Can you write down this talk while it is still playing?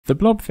The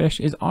blobfish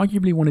is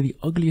arguably one of the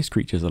ugliest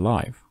creatures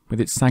alive,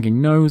 with its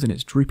sagging nose and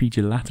its droopy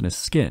gelatinous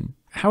skin.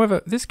 However,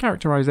 this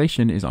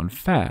characterization is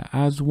unfair,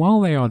 as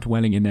while they are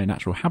dwelling in their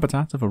natural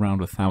habitat of around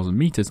 1,000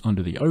 meters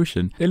under the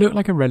ocean, they look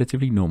like a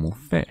relatively normal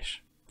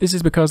fish. This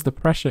is because the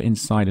pressure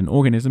inside an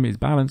organism is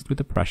balanced with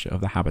the pressure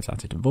of the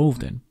habitat it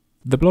evolved in.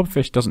 The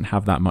blobfish doesn't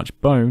have that much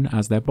bone,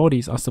 as their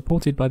bodies are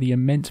supported by the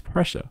immense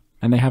pressure,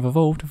 and they have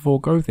evolved to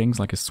forego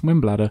things like a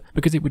swim bladder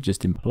because it would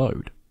just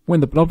implode. When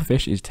the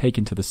blobfish is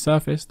taken to the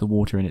surface, the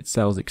water in its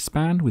cells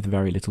expand with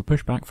very little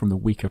pushback from the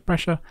weaker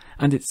pressure,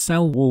 and its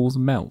cell walls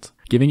melt,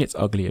 giving its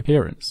ugly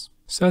appearance.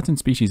 Certain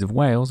species of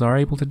whales are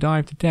able to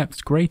dive to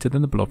depths greater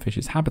than the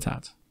blobfish's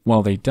habitat.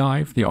 While they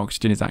dive, the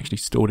oxygen is actually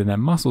stored in their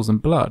muscles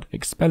and blood,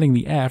 expelling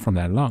the air from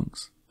their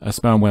lungs. A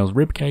sperm whale's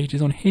ribcage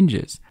is on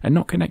hinges and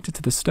not connected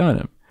to the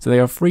sternum, so they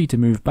are free to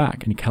move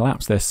back and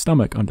collapse their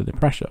stomach under the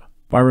pressure.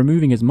 By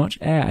removing as much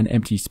air and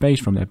empty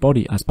space from their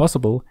body as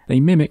possible, they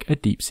mimic a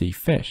deep-sea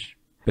fish,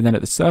 but then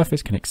at the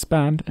surface can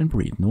expand and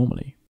breathe normally.